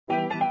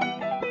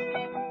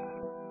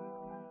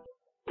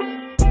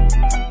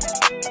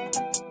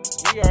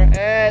We are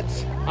at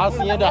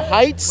Hacienda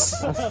Heights.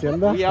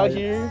 Hacienda We out Heights.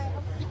 here,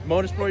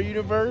 Motorsport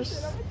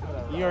Universe.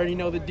 You already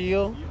know the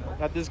deal.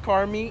 Got this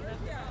car meet.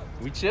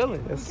 We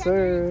chilling. Yes,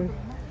 sir.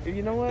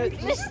 You know what?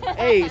 Just,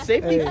 hey,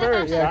 safety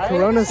first. Yeah, right?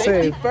 Corona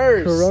safety safe.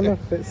 first. Corona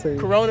fit safe.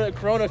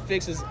 Corona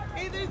fixes.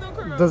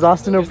 Does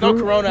Austin There's approve?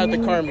 no Corona at the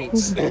car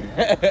meets.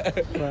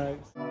 Right.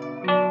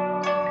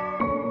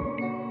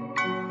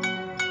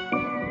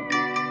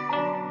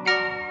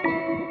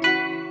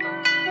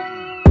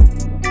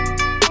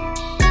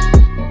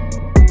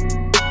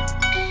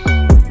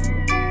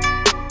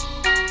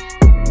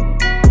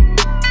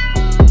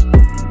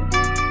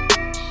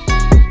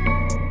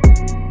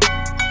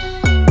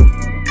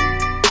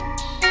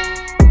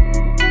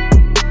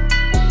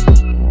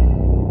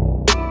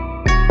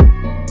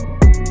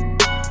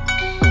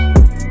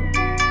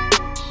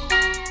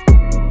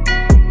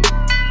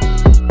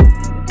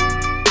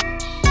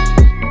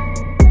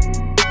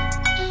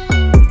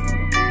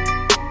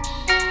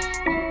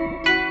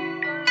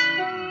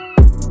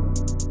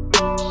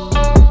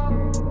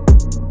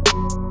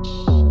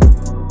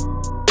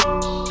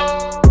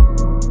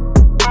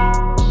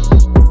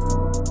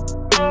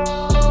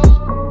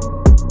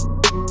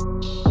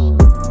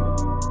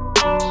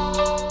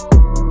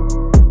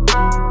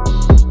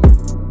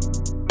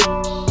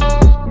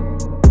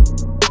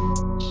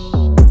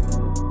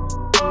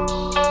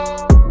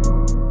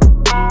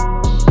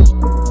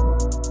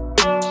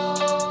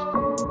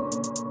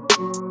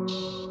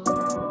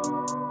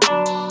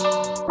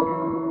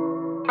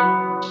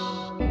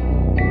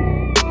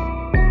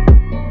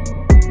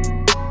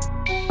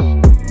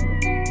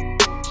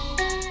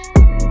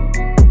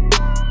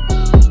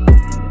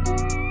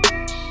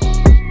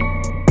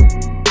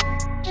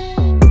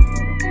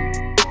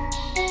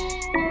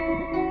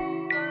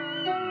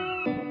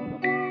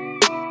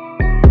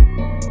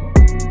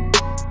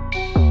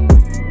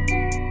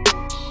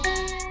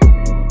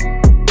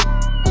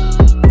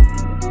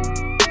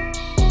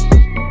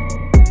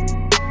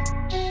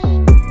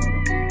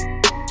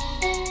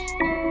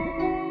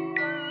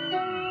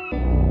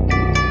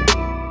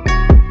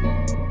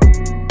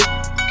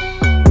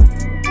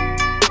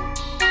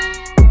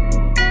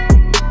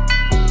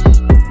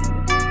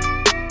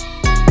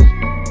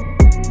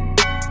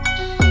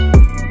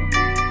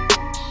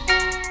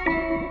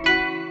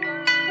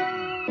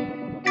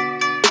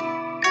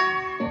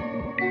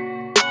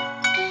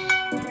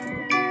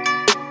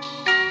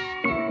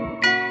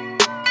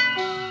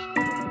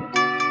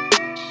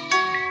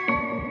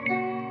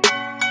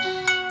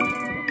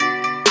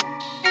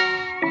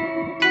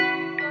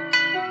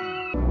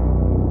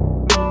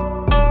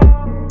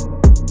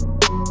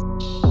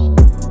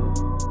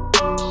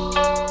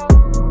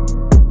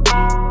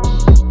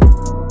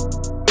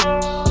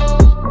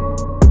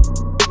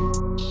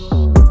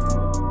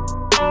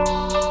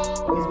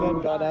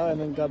 Got out and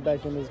then got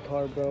back in his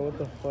car, bro. What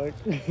the fuck?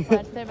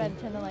 Watch, they're about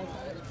to turn the lights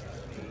on.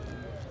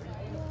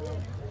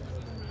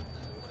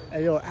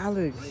 Hey, yo,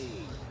 Alex.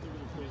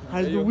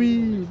 How's the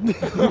weed?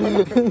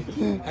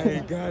 I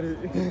ain't got it.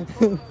 Hey,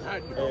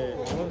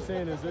 what I'm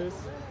saying is this.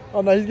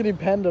 Oh, no, he's getting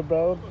panda,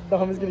 bro. The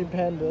homie's getting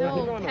panda. No,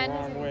 You're going the Panda's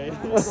wrong in way.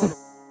 the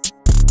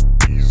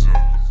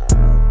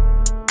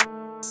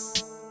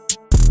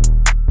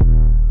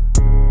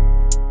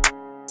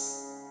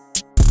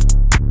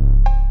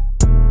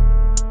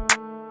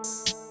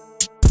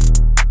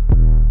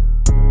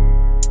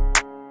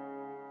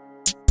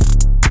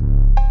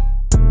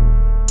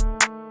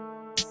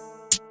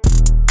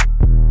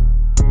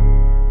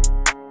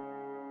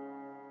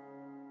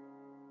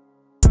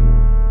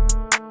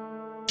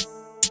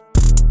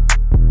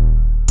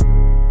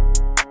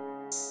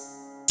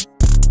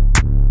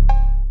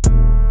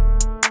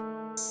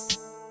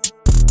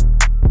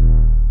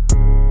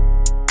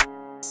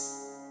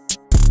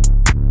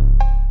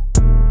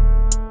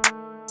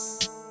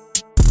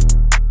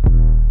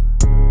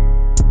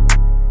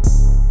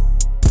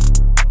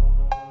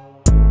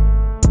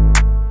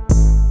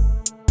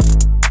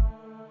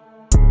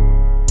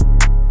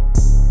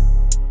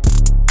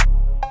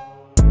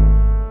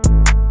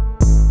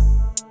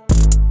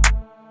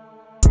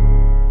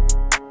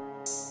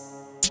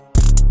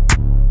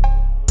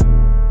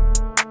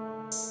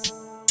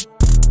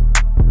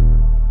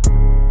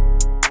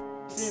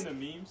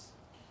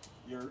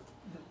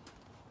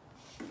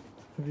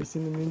Have you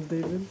seen the memes,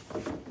 David? You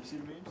see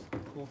the memes?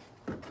 Cool.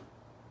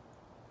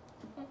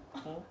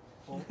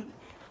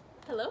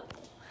 Hello?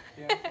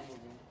 Yeah.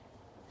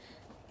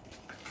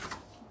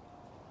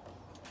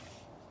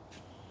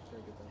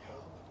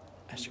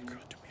 Ask your girl,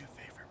 do me a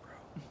favor, bro.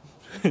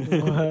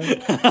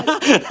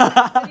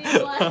 What do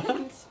you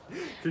want?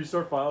 Can you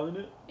start filing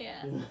it?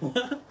 Yeah.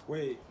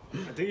 Wait,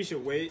 I think you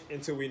should wait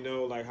until we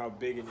know like how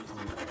big it needs to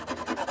be.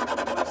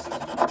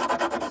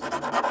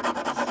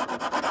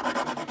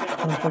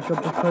 Don't fuck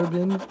up the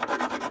carbon.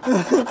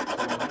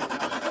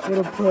 What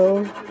a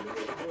pro.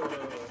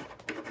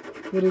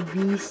 What a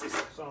beast.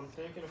 So I'm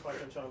thinking if I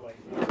can try to like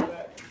move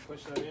that and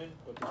push that in,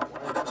 but the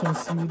wire. Trying to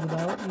smooth it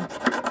out.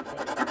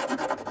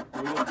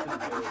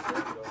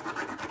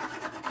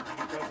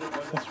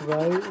 That's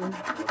right.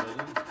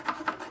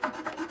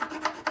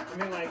 I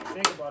mean, like,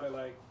 think about it,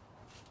 like.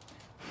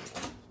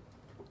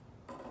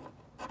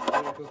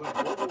 Yeah, because, like,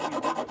 what would we do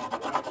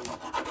with gravity?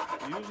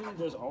 Usually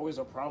there's always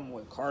a problem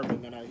with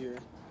carbon that I hear.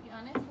 To be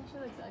honest, that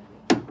shit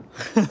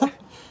looks ugly.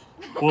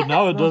 Well,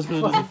 now it does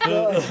because it doesn't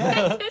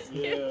fit. Just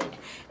Yeah.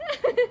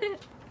 kidding.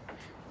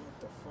 What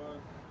the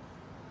fuck?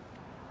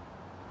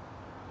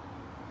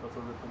 That's a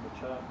rip in the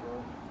chat,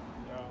 bro.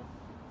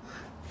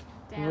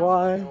 Yeah. Damn.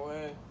 Why? No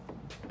way.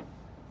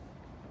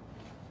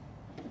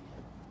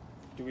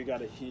 Do we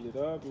gotta heat it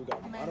up? Do we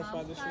gotta My modify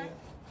mom's this car? shit?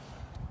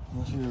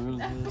 Let's get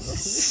rid of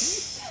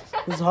this.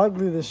 It's hot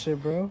glue this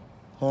shit, bro.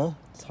 Huh?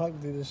 It's hot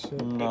glue this shit.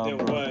 Nah, But then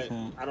bro, what?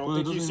 can't. I don't Well,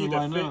 it think you doesn't see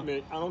even the line up.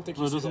 fitment. I don't think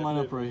Well, you it see doesn't that line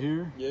up fitment. right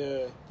here,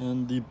 Yeah.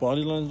 and the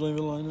body lines don't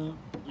even line up.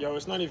 Yo,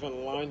 it's not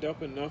even lined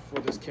up enough for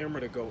this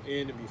camera to go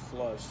in and be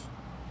flush.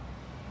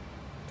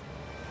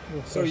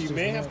 So you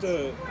may have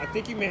to, I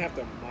think you may have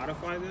to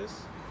modify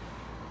this.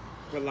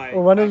 But like,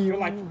 Well, why I don't feel you-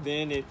 like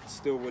then it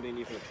still wouldn't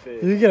even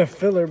fit. You get a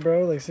filler,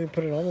 bro. Like, say,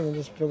 put it on and then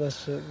just fill that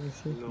shit. You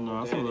see? No,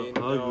 that's Danny,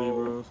 gonna look ugly, no.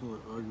 bro. That's gonna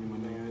look ugly, my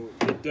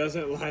nigga. No, it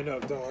doesn't line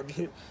up, dog. Or Yeah, it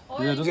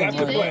you doesn't You have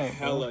to line put up.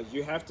 hella.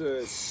 You have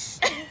to.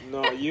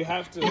 No, you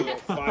have to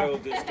file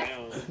this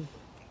down.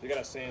 You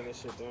gotta sand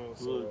this shit down.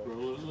 So Look, bro.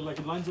 Look, like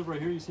it lines up right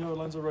here. You see how it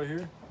lines up right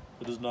here?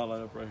 It does not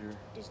line up right here.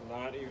 it does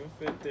not even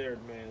fit there,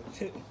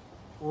 man.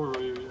 Or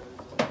right here.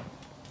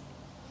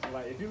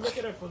 Like if you look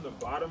at it from the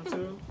bottom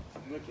too,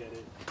 look at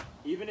it.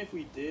 Even if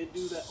we did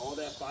do that, all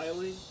that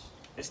filing,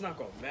 it's not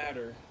gonna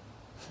matter.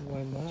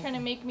 Why not? trying to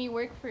make me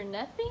work for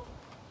nothing?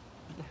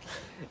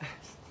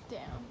 Damn.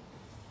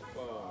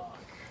 Fuck.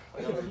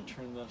 I gotta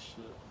return that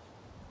shit.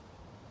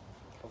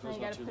 Hopefully Now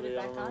you it's not gotta too put late. it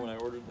I back remember on? when I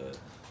ordered that.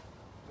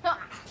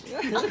 Ah.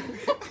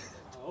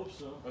 I hope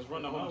so. Let's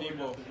run to Home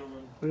Depot.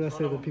 What did I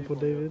say? The people,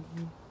 David?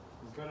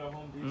 Let's go to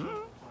Home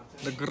Depot.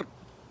 The gr-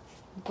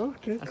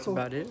 Okay, That's cool.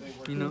 about it.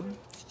 You know,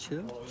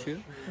 chill, chill,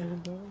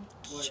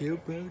 chill,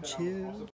 bro, chill.